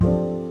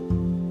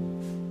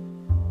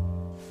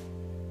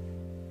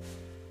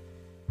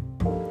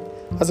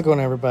How's it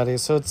going, everybody?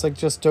 So it's like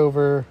just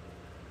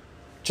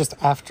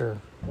after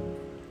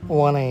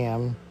 1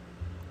 a.m.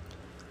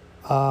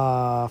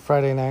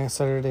 Friday night,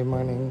 Saturday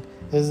morning.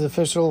 This is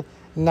official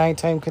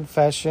Nitetime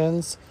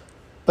Confessions.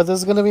 But this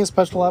is going to be a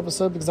special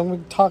episode because I'm going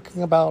to be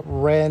talking about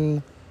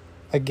Ren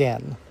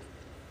again.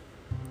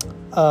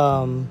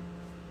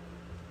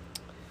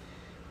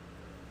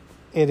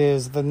 It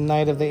is the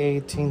night of the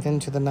 18th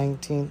into the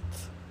 19th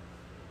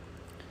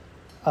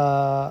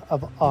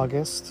of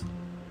August.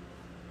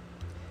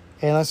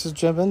 And let's just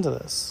jump into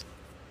this.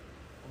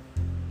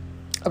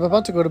 I'm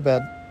about to go to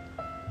bed,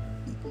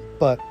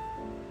 but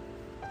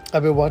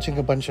I've been watching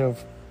a bunch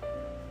of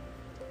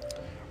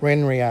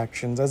Ren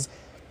reactions, as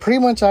pretty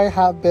much I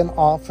have been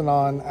off and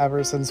on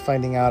ever since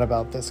finding out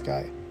about this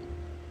guy.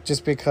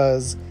 Just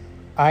because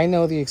I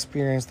know the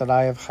experience that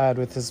I have had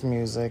with his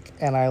music,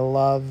 and I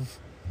love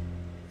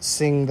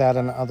seeing that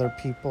in other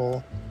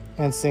people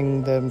and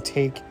seeing them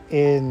take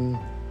in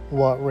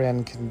what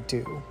Ren can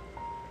do.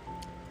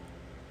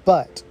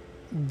 But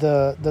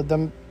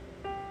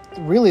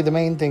really the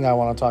main thing I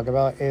want to talk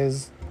about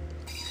is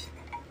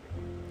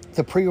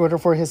the pre-order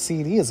for his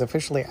CD is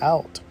officially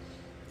out.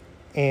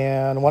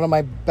 And one of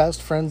my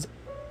best friends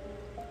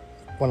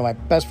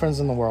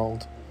in the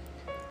world,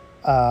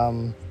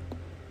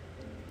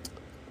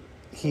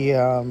 he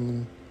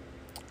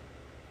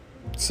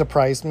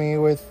surprised me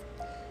with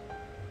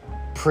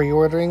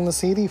pre-ordering the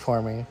CD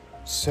for me.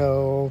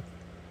 So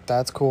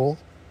that's cool.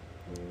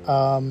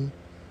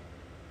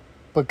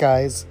 But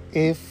guys,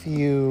 if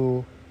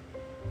you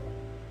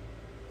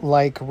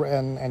like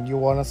Ren and you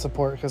want to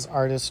support his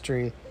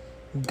artistry,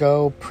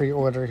 go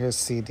pre-order his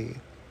CD.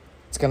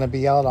 It's going to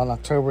be out on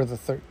October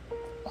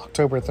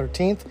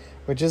 13th,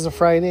 which is a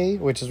Friday,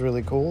 which is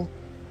really cool.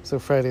 So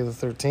Friday the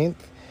 13th.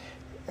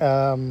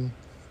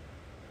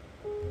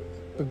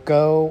 But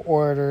go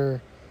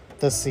order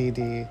the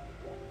CD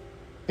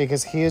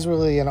because he is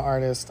really an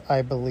artist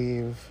I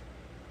believe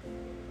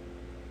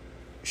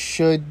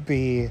should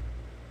be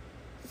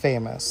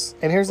famous.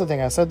 And here's the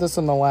thing, I said this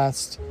in the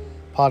last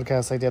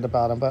podcast I did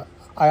about him, but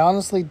I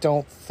honestly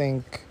don't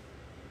think,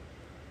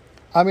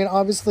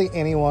 obviously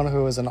anyone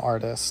who is an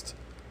artist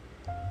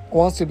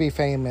wants to be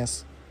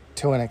famous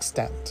to an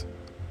extent,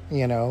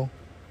 it's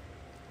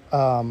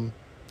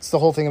the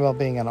whole thing about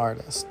being an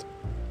artist.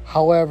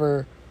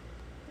 However,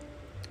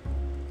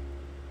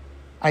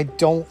 I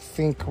don't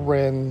think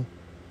Ren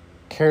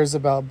cares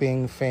about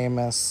being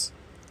famous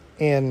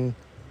in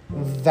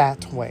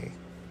that way,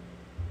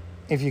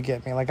 if you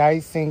get me. Like, I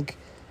think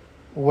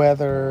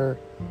whether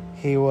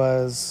he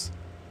was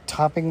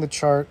topping the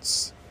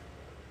charts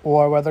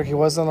or whether he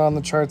wasn't on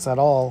the charts at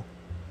all,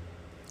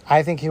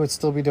 I think he would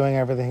still be doing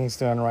everything he's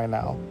doing right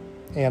now,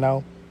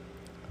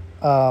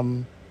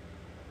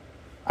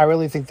 I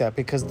really think that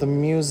because the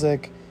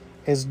music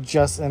is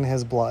just in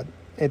his blood.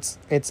 It's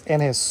in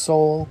his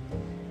soul.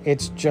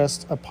 It's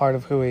just a part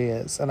of who he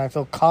is. And I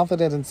feel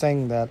confident in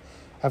saying that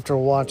after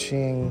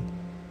watching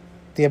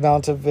the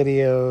amount of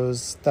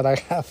videos that I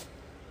have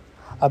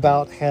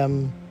about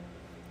him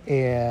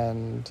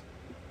and,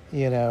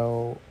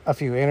 a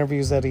few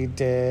interviews that he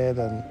did,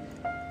 and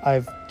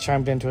I've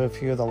chimed into a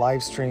few of the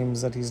live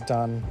streams that he's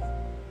done.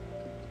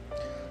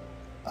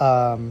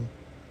 I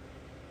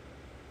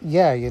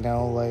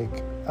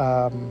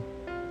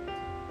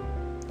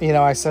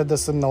said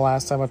this in the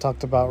last time I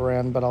talked about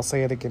Ren, but I'll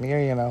say it again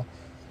here,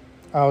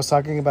 I was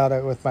talking about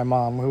it with my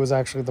mom, who was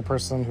actually the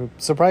person who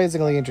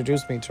surprisingly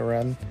introduced me to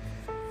Ren.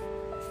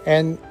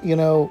 And,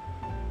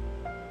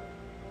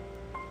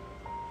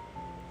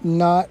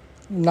 not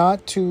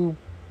to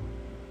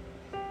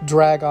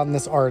drag on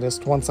this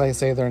artist once I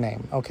say their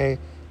name, okay?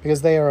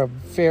 Because they are a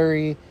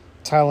very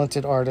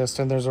talented artist,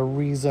 and there's a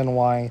reason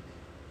why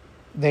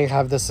they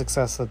have the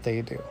success that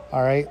they do,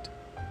 all right?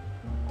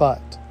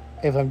 But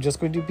if I'm just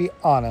going to be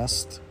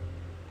honest,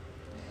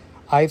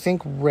 I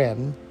think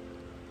Ren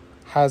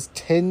has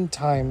 10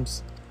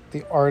 times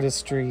the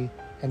artistry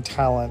and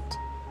talent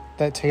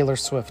that Taylor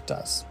Swift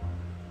does,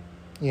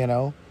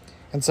 And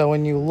so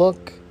when you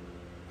look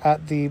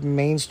at the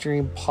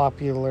mainstream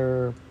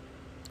popular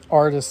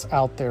artists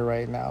out there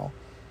right now,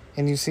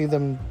 and you see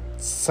them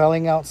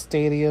selling out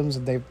stadiums,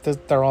 and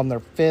they're on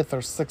their 5th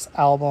or 6th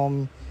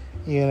album,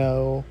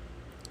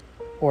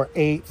 or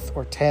 8th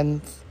or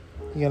 10th,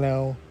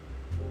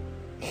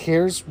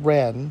 here's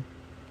Ren.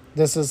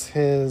 This is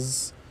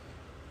his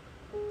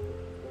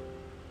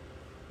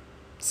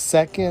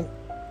second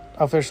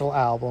official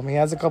album. He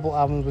has a couple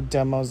albums with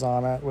demos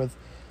on it, with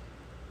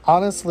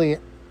honestly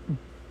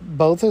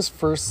both his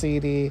first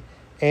CD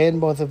and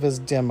both of his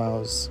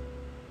demos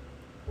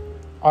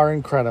are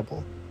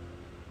incredible.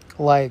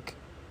 Like,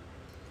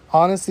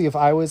 honestly, if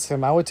I was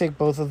him, I would take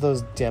both of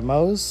those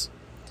demos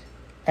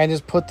and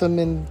just put them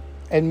in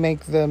and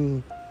make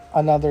them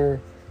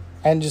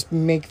and just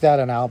make that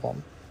an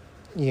album,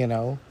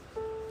 and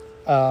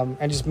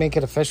just make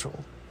it official,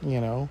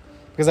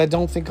 because I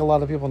don't think a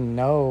lot of people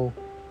know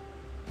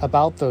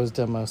about those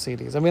demo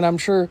CDs. I'm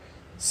sure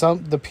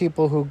the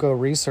people who go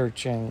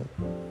researching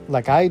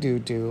like I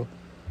do,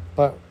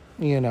 but,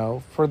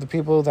 for the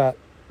people that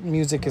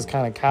music is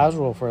kind of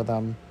casual for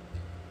them,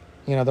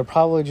 they're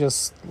probably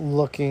just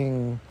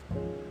looking,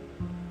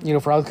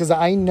 for, because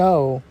I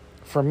know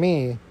for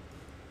me,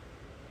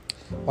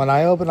 when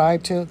I open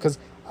iTunes, because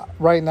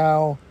right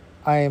now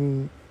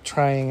I'm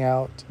trying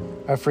out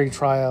a free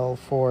trial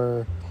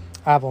for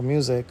Apple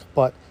Music,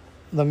 but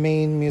the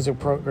main music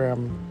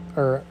program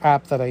or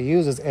app that I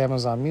use is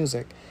Amazon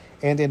Music.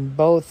 And in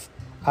both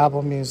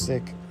Apple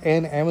Music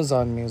and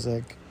Amazon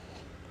Music,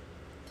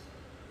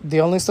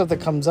 the only stuff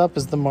that comes up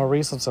is the more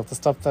recent stuff, the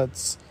stuff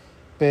that's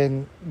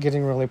been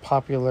getting really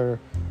popular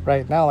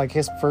right now. Like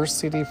his first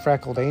CD,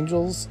 Freckled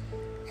Angels,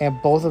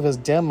 and both of his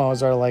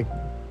demos are like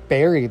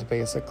buried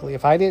basically.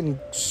 If I didn't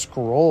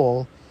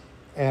scroll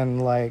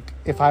and like,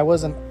 if I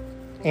wasn't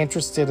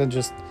interested in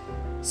just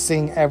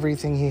seeing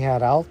everything he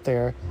had out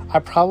there, I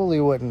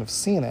probably wouldn't have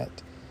seen it.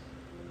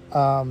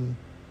 And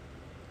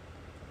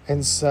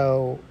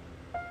so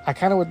I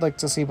kind of would like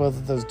to see both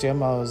of those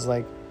demos,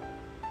 like,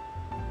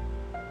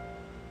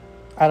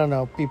 I don't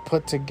know, be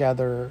put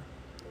together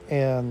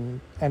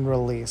and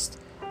released,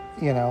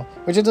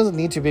 which it doesn't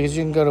need to, because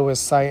you can go to his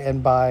site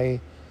and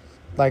buy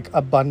like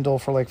a bundle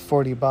for like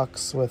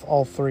 $40 with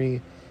all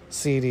 3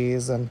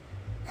 CDs, and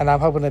I'm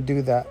hoping to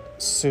do that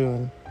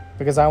soon,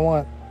 because I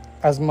want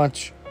as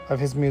much of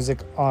his music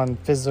on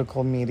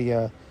physical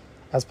media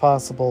as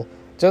possible,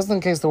 just in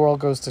case the world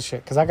goes to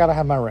shit, because I gotta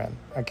have my rent,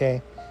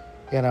 okay?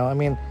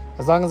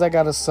 As long as I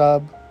got a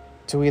sub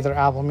to either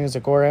Apple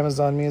Music or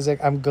Amazon Music,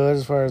 I'm good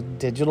as far as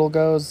digital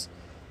goes.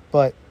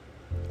 But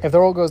if the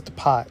world goes to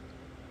pot,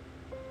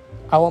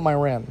 I want my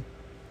rent,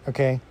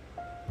 okay?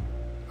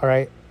 All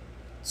right?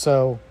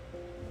 So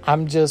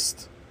I'm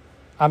just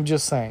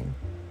saying,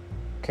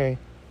 okay?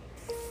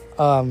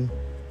 But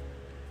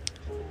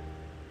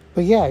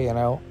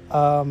yeah,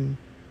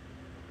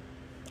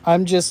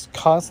 I'm just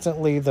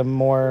constantly, the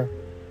more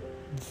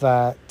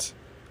that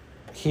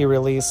he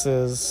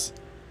releases,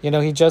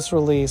 he just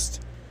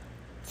released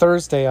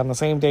Thursday, on the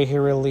same day he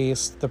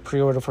released the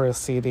pre-order for his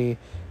CD,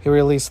 he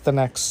released the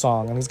next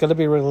song, and he's going to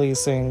be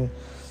releasing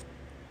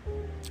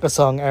a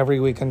song every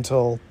week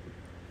until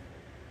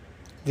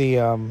the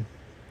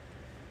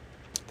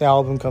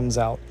album comes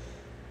out.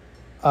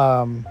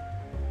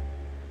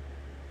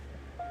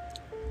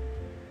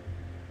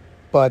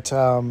 But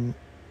I'm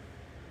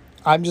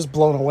just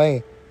blown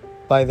away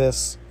by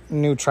this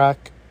new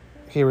track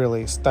he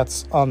released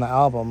that's on the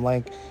album.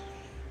 Like,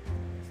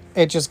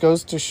 it just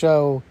goes to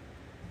show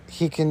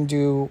he can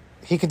do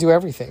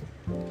everything.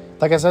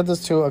 Like, I said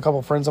this to a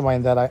couple friends of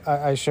mine that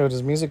I showed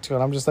his music to,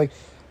 and I'm just like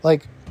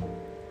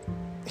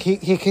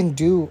he can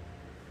do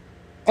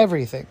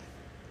everything.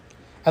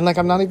 And like,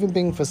 I'm not even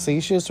being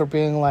facetious or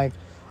being like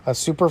a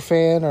super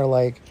fan or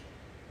like,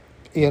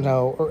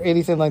 or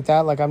anything like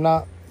that. Like, I'm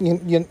not,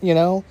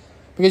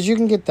 because you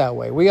can get that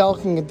way. We all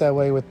can get that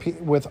way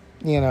with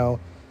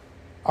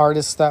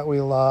artists that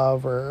we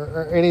love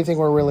or anything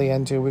we're really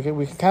into. We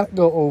can kind of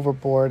go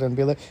overboard and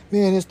be like,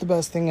 man, it's the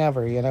best thing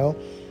ever,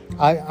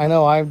 I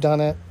know I've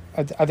done it.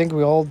 I think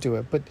we all do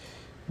it. But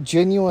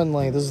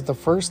genuinely, this is the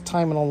first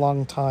time in a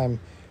long time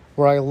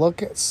where I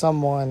look at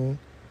someone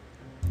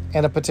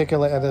in a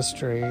particular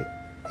industry,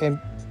 and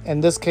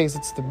in this case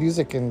it's the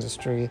music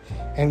industry,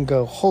 and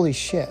go, holy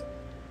shit,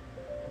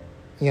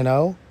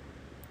 and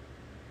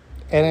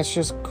it's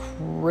just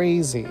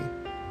crazy.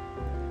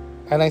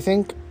 And I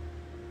think,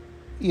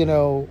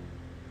 the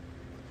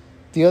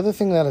other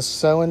thing that is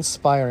so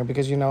inspiring,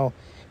 because,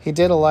 he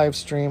did a live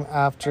stream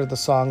after the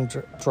song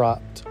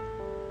dropped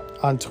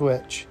on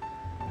Twitch,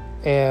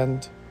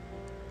 and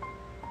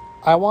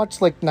I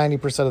watched like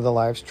 90% of the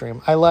live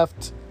stream. I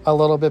left a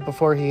little bit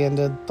before he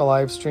ended the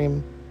live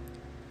stream,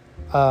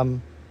 but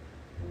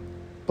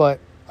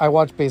I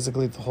watched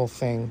basically the whole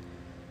thing.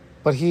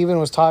 But he even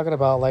was talking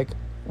about, like,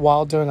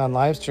 while doing on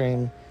live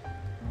stream,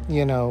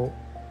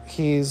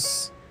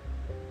 he's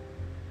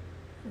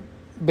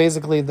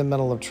basically in the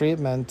middle of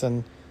treatment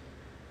and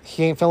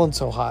he ain't feeling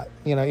so hot.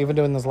 Even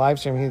doing this live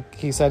stream,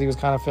 he said he was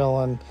kind of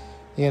feeling,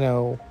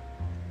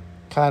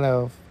 kind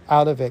of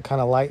out of it,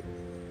 kind of light,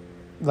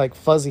 like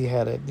fuzzy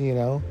headed,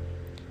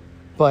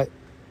 but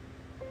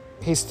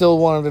he still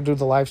wanted to do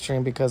the live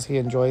stream because he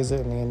enjoys it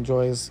and he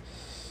enjoys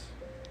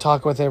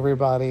talking with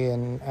everybody,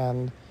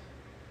 and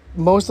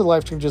most of the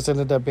live stream just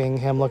ended up being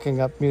him looking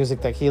up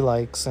music that he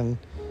likes and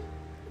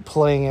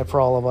playing it for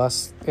all of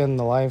us in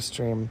the live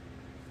stream,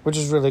 which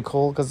is really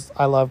cool because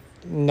I love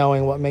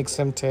knowing what makes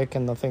him tick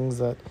and the things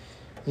that,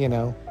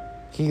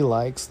 he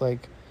likes.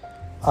 Like,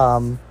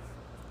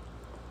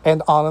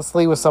 and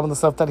honestly, with some of the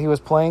stuff that he was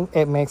playing,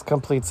 it makes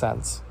complete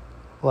sense.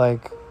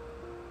 Like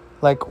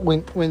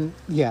when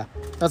yeah,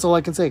 that's all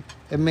I can say.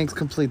 It makes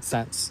complete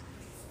sense.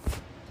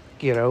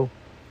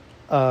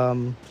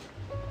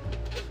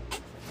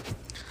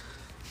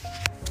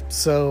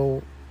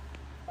 So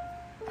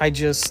I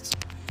just,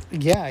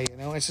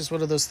 it's just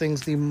one of those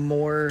things. The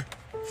more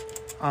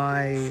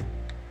I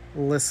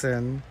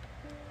listen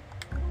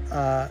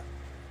to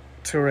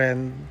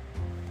Ren,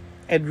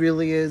 it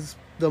really is,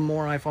 the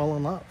more I fall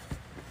in love.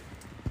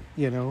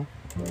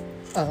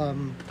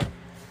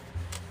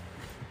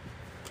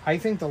 I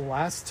think the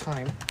last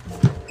time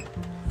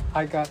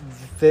I got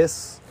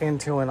this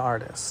into an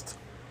artist,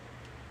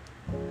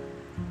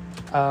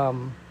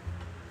 well,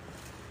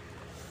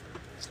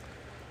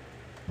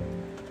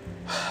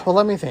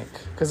 let me think,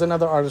 because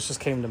another artist just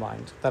came to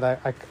mind that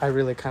I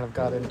really kind of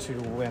got into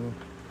when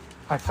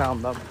I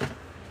found them.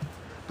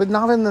 But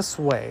not in this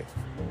way.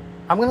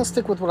 I'm going to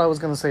stick with what I was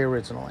going to say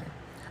originally,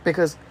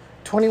 because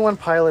 21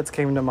 Pilots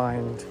came to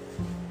mind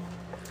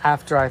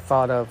after I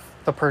thought of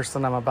the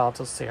person I'm about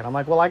to see. And I'm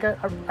like, well, I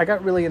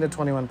got really into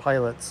 21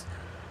 Pilots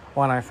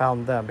when I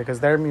found them,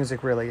 because their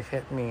music really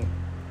hit me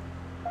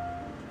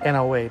in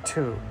a way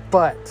too.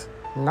 But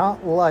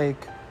not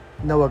like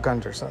Noah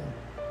Gunderson.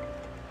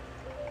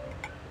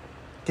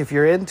 If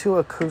you're into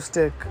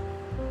acoustic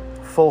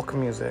folk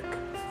music,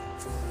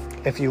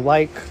 if you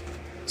like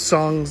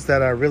songs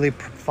that are really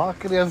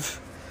provocative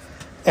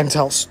and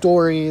tell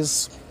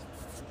stories,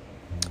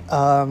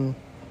 go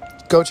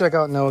check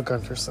out Noah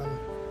Gunderson.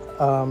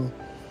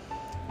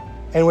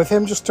 And with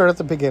him, just start at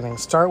the beginning.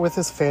 Start with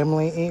his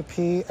Family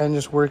EP and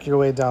just work your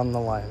way down the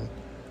line.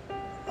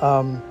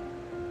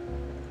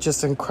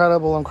 Just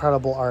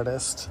incredible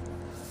artist.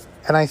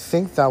 And I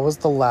think that was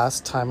the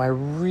last time I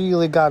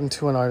really got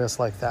into an artist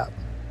like that.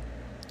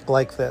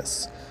 Like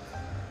this.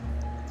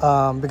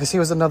 Because he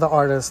was another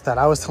artist that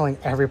I was telling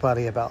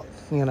everybody about,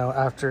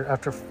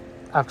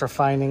 after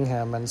finding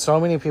him. And so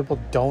many people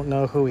don't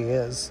know who he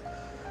is.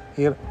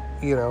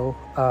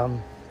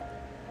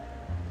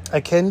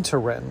 Akin to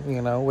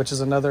Rin, which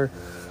is another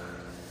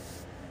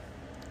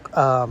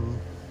thing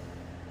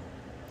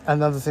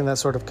that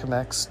sort of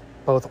connects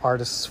both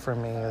artists for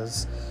me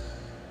is,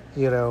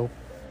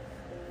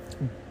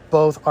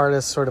 both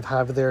artists sort of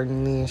have their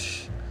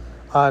niche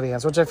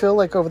audience, which I feel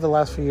like over the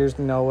last few years,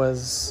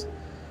 Noah's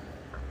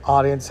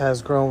audience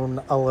has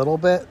grown a little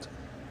bit.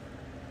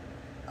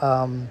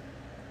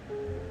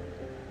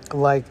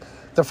 Like,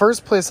 the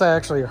first place I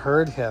actually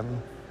heard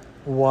him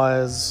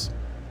was,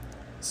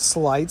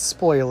 slight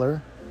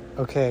spoiler,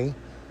 okay,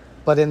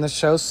 but in the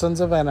show Sons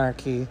of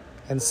Anarchy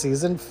in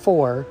season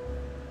 4,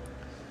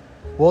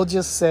 we'll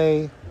just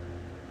say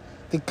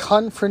the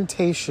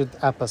confrontation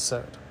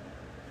episode,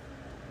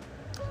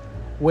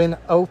 when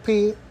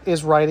Opie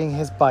is riding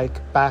his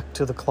bike back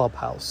to the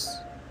clubhouse,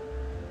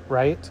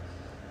 right?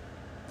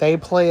 They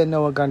play a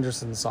Noah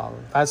Gunderson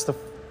song. I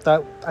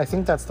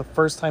think that's the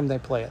first time they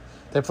play it.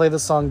 They play the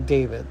song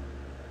David.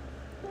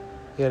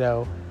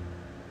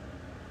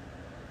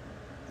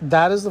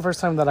 That is the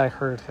first time that I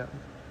heard him.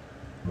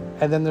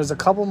 And then there's a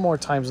couple more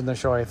times in the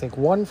show, I think.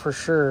 One for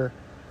sure,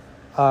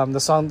 the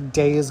song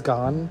Day Is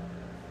Gone.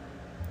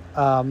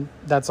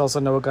 That's also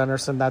Noah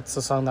Gunderson. That's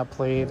the song that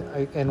played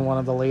in one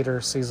of the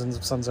later seasons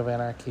of Sons of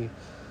Anarchy.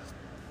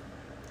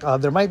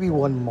 There might be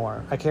one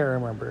more. I can't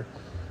remember.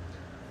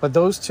 But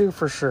those two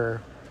for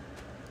sure.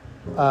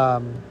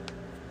 And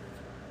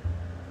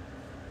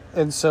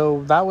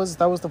so that was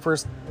the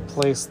first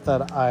place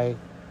that I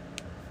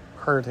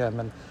heard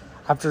him. And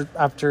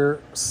after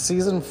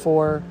season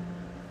 4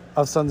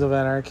 of Sons of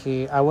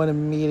Anarchy, I went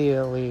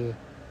immediately.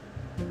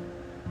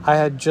 I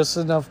had just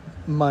enough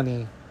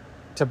money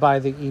to buy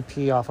the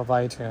EP off of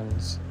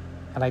iTunes,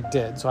 and I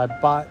did. So I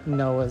bought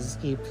Noah's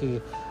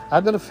EP.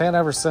 I've been a fan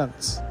ever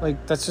since.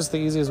 Like, that's just the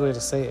easiest way to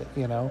say it,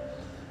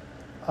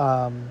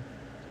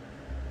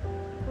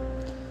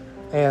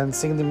 and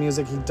seeing the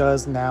music he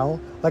does now,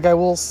 like, I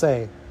will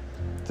say,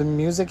 the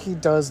music he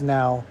does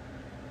now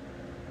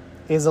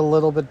is a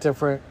little bit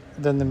different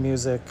than the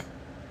music.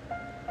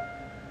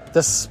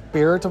 The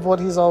spirit of what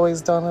he's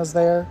always done is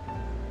there,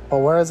 but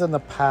whereas in the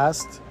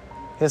past,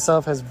 his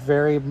stuff has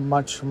very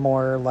much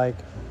more like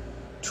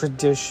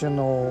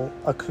traditional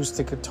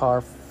acoustic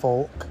guitar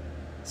folk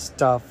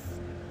stuff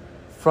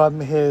from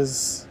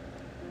his,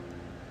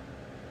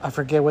 I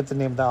forget what the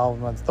name of the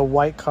album was, the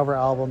white cover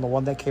album, the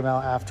one that came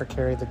out after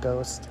Carry the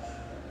Ghost.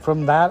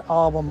 From that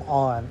album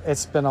on,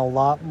 it's been a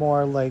lot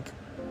more like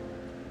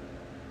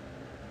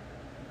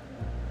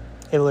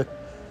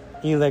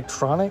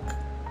electronic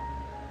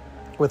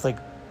with like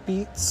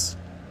beats.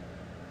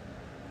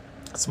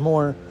 It's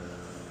more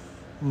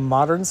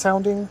modern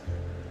sounding.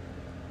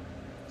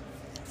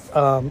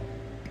 But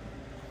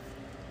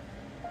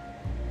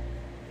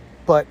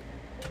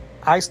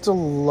I still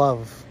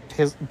love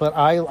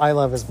I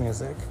love his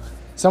music.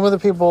 Some of the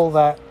people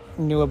that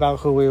knew about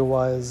who he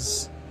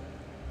was,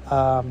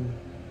 one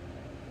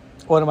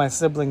of my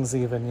siblings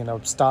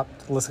even,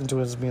 stopped listening to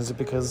his music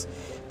because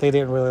they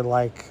didn't really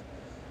like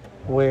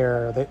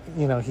where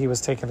he was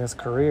taking his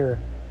career.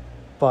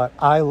 But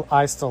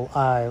I still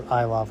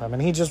love him,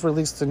 and he just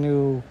released a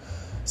new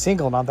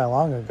single not that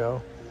long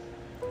ago.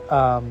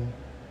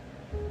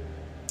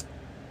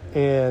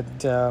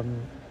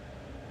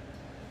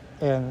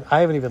 And I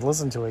haven't even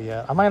listened to it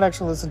yet. I might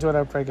actually listen to it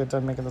after I get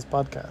done making this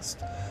podcast.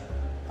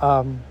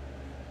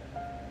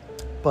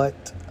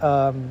 But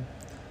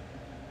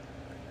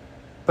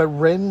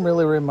Rin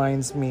really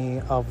reminds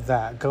me of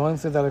that. Going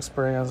through that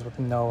experience with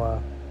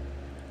Noah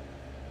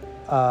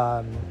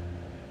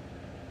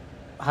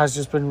has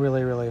just been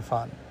really, really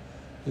fun.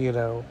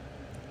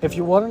 if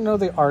you want to know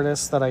the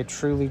artists that I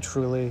truly,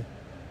 truly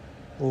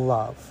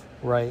love,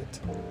 right?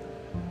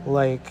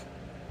 Like,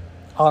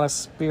 on a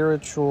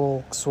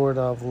spiritual sort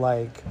of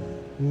like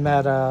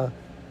meta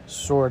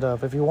sort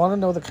of, if you want to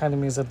know the kind of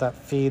music that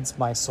feeds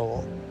my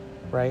soul,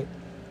 right?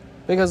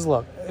 Because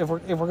look, if we're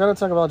gonna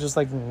talk about just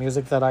like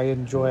music that I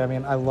enjoy, I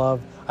mean, I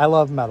love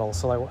metal.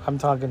 So like, I'm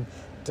talking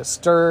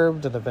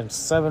Disturbed and Avenged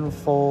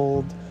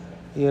Sevenfold,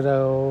 you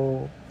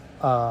know,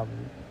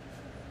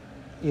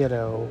 you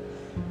know,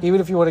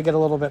 even if you want to get a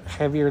little bit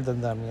heavier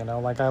than them, you know,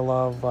 like I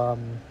love,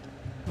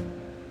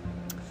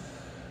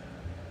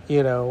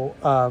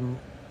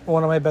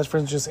 one of my best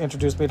friends just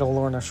introduced me to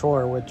Lorna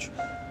Shore, which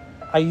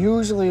I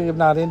usually am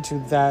not into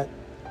that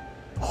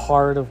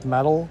hard of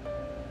metal.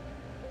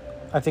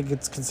 I think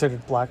it's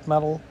considered black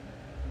metal,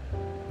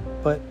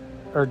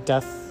 or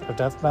death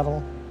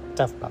metal,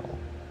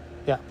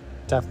 yeah,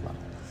 death metal.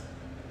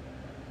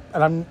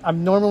 And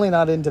I'm normally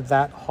not into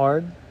that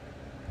hard,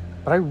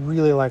 but I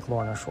really like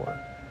Lorna Shore,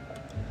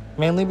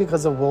 mainly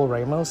because of Will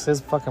Ramos.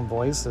 His fucking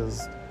voice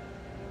is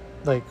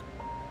like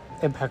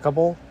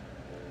impeccable.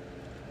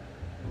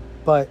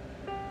 But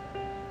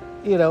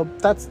you know,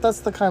 that's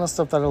the kind of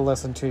stuff that I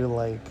listen to,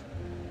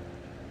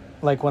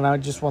 like when I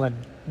just want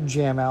to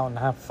jam out and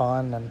have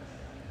fun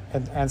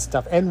and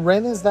stuff. And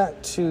Ren is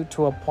that too,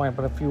 to a point.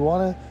 But if you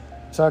want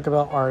to talk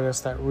about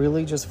artists that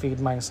really just feed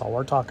my soul,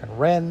 we're talking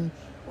Ren,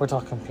 we're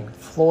talking Pink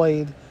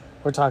Floyd,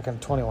 we're talking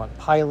 21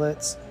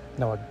 Pilots,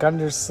 Noah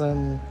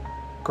Gunderson,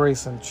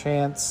 Grayson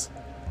Chance,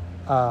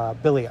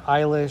 Billie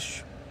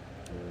Eilish.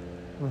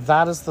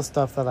 That is the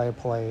stuff that I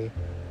play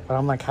when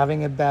I'm like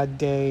having a bad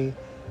day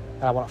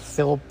and I want to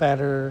feel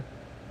better.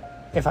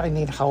 If I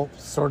need help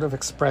sort of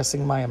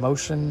expressing my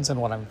emotions and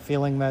what I'm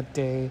feeling that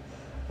day,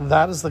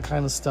 that is the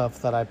kind of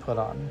stuff that I put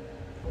on,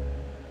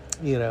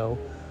 you know.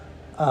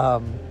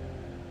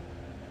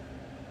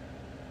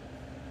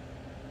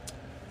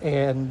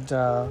 And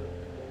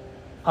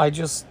I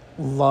just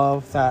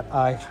love that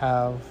I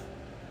have...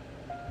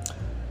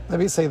 Let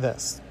me say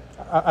this.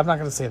 I'm not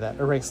going to say that.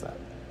 Erase that.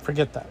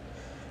 Forget that.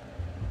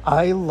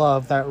 I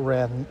love that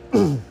Ren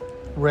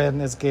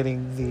is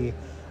getting the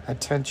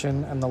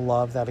attention and the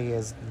love that he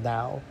is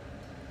now.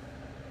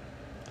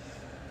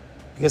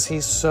 Because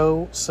he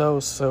so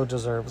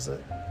deserves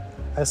it.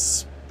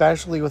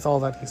 Especially with all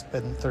that he's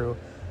been through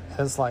in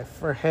his life.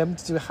 For him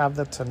to have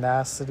the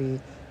tenacity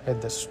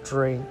and the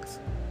strength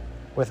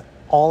with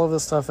all of the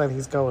stuff that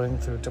he's going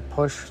through to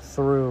push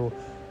through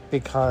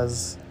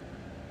because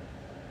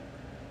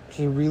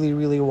he really,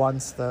 really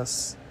wants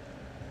this.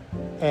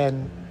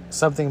 And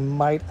something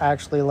might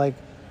actually, like,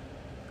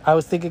 I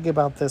was thinking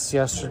about this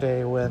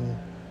yesterday when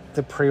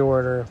the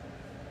pre-order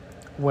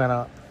went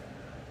up.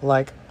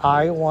 Like,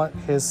 I want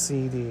his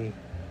CD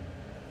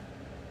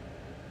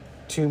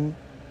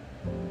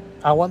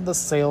I want the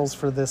sales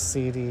for this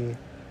CD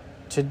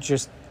to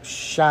just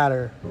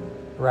shatter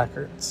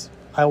records.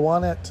 I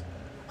want it,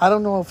 I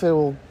don't know if it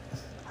will,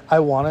 I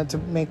want it to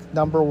make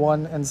number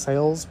one in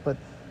sales, but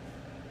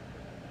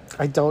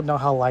I don't know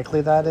how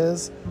likely that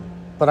is.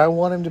 But I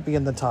want him to be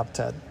in the top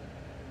 10.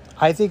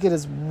 I think it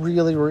is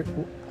really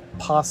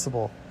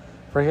possible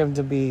for him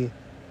to be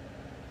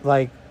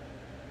like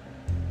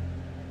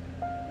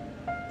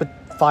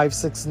 5,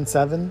 6, and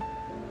 7,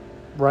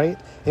 right?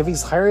 If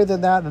he's higher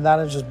than that, then that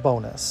is just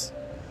bonus.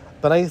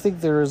 But I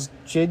think there is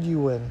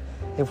genuine,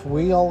 if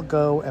we all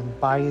go and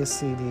buy a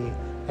CD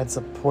and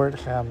support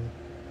him,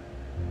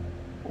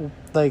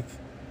 like,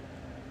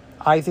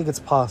 I think it's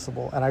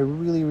possible. And I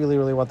really, really,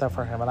 really want that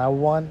for him. And I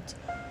want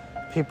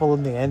people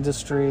in the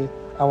industry,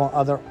 I want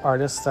other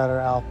artists that are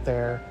out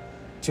there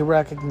to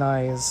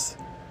recognize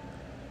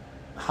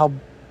how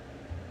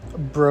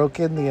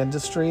broken the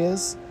industry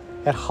is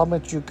and how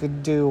much you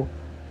could do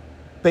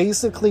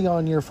basically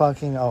on your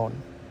fucking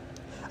own.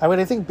 I mean,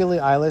 I think Billie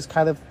Eilish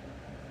kind of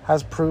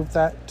has proved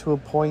that to a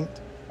point,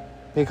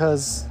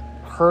 because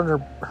her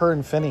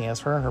and Phineas,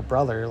 her and her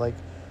brother, like,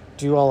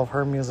 do all of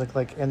her music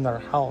like in their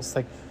house.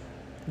 Like,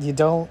 you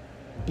don't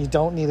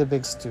need a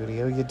big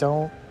studio. You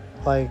don't,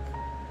 like,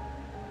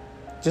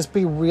 just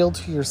be real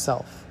to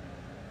yourself.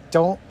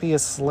 Don't be a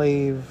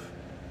slave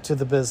to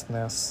the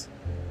business.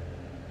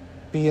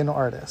 Be an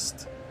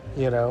artist,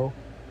 you know?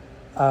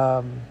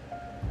 And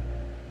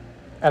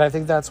I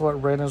think that's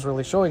what Ren is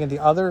really showing. And the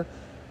other,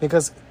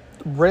 because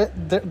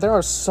there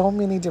are so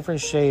many different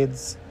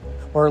shades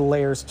or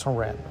layers to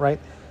Ren, right?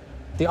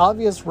 The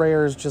obvious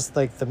layer is just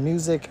like the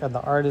music and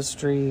the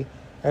artistry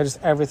and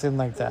just everything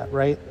like that,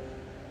 right?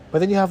 But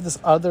then you have this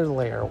other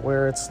layer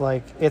where it's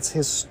like, it's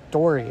his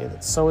story and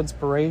it's so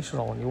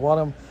inspirational and you want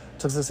him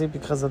to succeed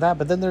because of that.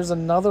 But then there's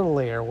another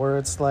layer where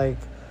it's like,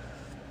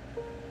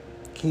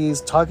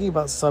 he's talking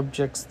about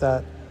subjects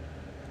that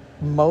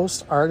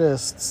most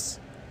artists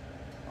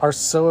are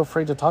so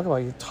afraid to talk about.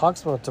 He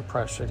talks about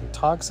depression. He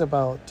talks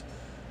about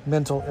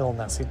mental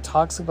illness. He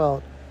talks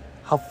about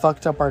how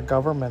fucked up our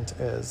government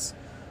is.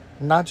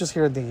 Not just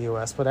here in the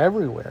US, but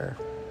everywhere.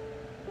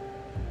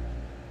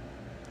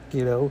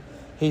 You know,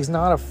 he's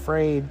not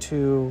afraid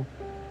to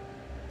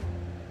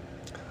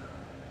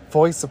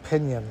voice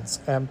opinions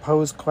and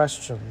pose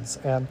questions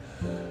and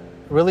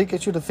really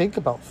get you to think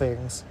about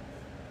things.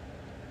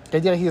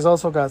 And yeah, he's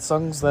also got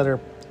songs that are,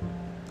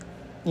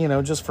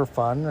 just for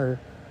fun or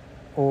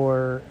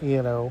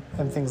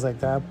and things like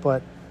that.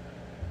 But,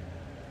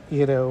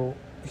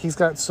 he's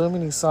got so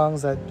many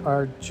songs that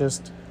are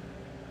just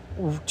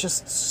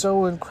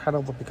so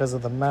incredible because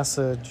of the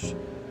message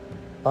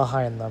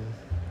behind them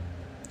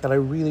that I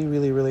really,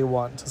 really, really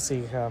want to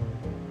see him.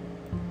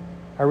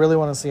 I really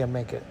want to see him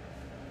make it.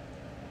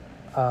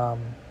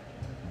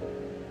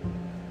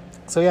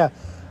 So yeah,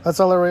 that's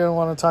all I really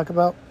want to talk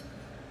about.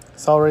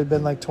 It's already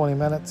been like 20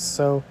 minutes,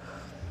 so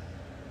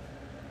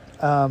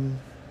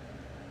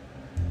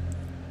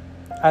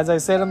as I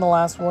said in the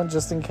last one,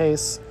 just in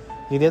case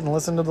you didn't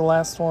listen to the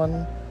last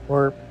one,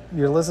 or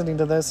you're listening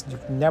to this,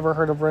 you've never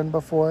heard of Ren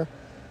before,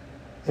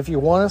 if you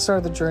want to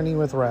start the journey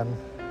with Ren,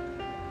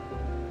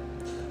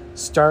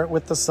 start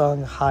with the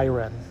song Hi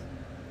Ren.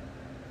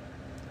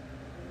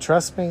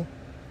 Trust me,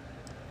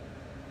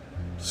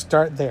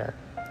 start there.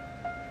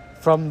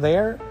 From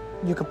there,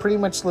 you can pretty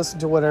much listen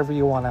to whatever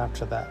you want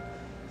after that.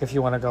 If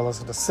you want to go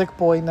listen to Sick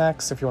Boy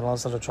next, if you want to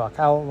listen to Chalk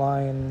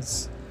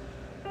Outlines,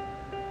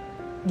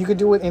 you could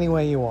do it any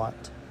way you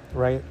want,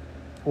 right?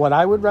 What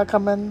I would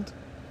recommend,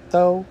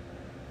 though,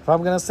 if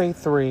I'm going to say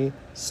 3,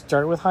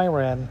 start with Hi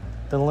Ren,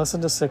 then listen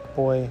to Sick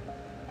Boy,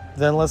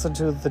 then listen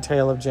to The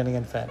Tale of Jenny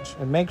and Finch.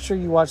 And make sure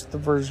you watch the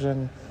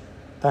version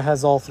that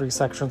has all 3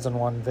 sections in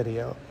one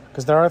video.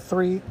 Because there are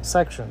 3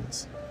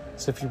 sections.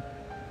 So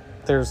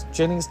there's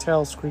Jenny's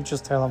tale,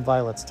 Screech's tale, and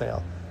Violet's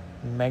tale.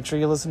 Make sure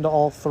you listen to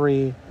all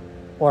 3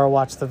 or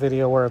watch the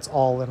video where it's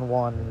all in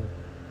one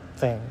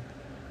thing.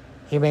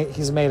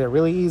 He's made it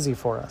really easy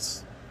for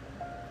us.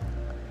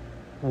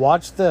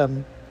 Watch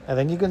them, and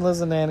then you can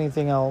listen to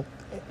anything else,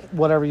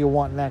 whatever you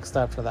want next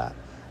after that.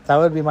 That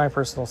would be my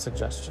personal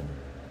suggestion.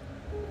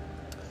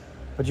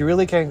 But you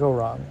really can't go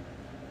wrong.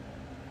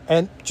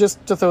 And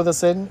just to throw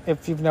this in,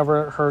 if you've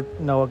never heard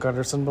Noah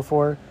Gunderson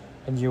before,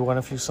 and you want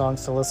a few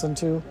songs to listen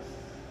to,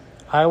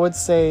 I would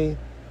say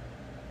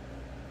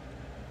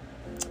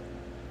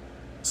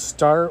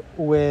start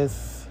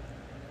with...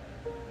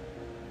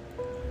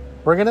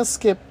 We're going to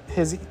skip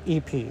his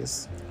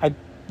EPs.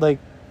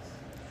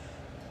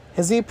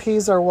 His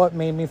EPs are what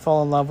made me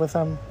fall in love with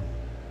him.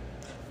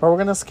 But we're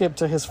going to skip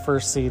to his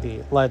first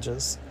CD,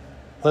 Ledges.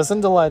 Listen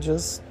to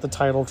Ledges, the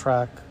title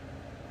track.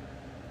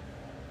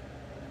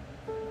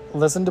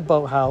 Listen to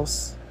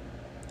Boathouse.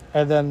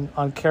 And then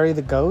on Carry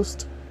the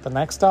Ghost, the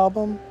next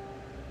album,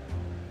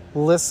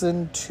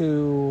 listen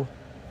to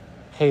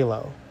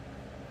Halo.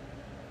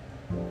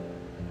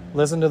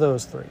 Listen to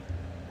those 3.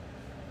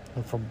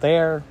 And from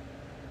there,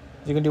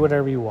 you can do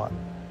whatever you want.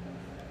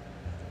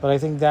 But I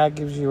think that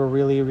gives you a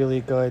really, really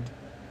good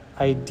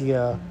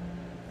idea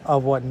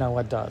of what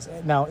Noah does.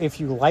 Now, if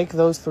you like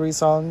those 3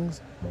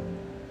 songs,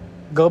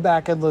 go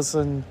back and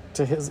listen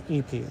to his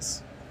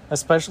EPs,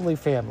 especially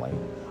Family.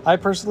 I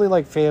personally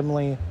like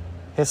Family,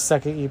 his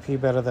second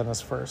EP, better than his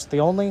first. The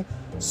only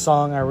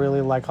song I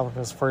really like off of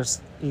his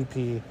first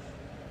EP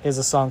is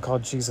a song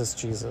called Jesus,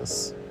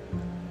 Jesus.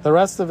 The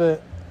rest of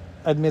it,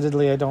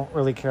 admittedly, I don't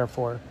really care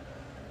for.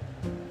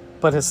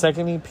 But his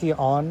second EP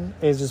On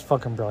is just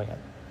fucking brilliant.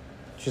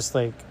 Just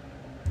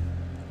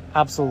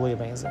absolutely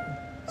amazing.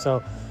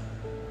 So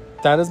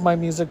that is my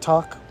music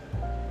talk.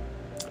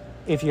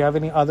 If you have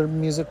any other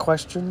music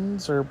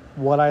questions or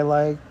what I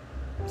like,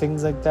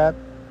 things like that,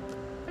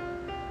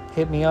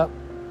 hit me up.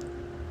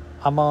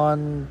 I'm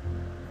on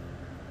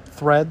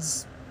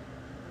Threads.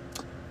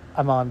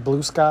 I'm on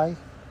Blue Sky.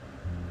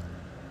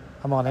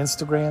 I'm on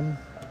Instagram.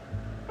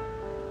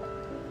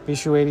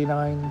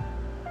 Bishu89.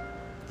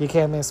 You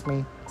can't miss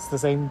me. It's the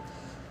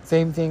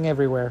same thing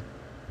everywhere.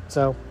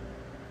 So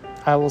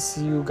I will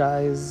see you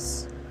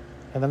guys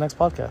in the next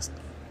podcast.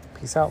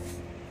 Peace out.